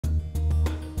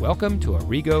Welcome to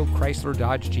Arrigo Chrysler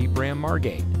Dodge Jeep Ram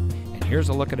Margate, and here's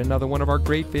a look at another one of our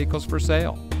great vehicles for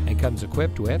sale, and comes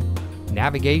equipped with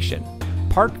navigation,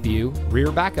 park view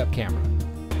rear backup camera,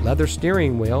 leather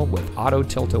steering wheel with auto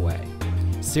tilt-away,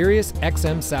 Sirius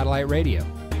XM satellite radio,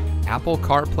 Apple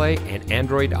CarPlay and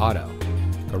Android Auto,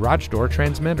 garage door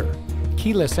transmitter,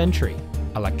 keyless entry,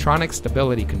 electronic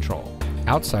stability control,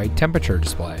 outside temperature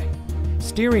display,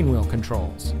 steering wheel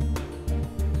controls.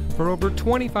 For over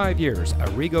 25 years,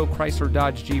 Arrigo Chrysler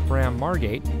Dodge Jeep Ram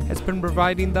Margate has been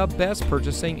providing the best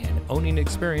purchasing and owning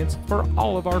experience for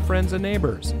all of our friends and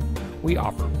neighbors. We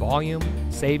offer volume,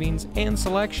 savings, and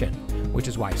selection, which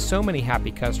is why so many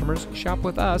happy customers shop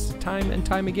with us time and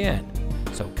time again.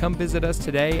 So come visit us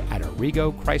today at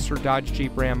Arrigo Chrysler Dodge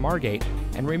Jeep Ram Margate,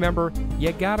 and remember,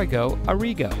 you gotta go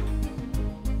Arrigo.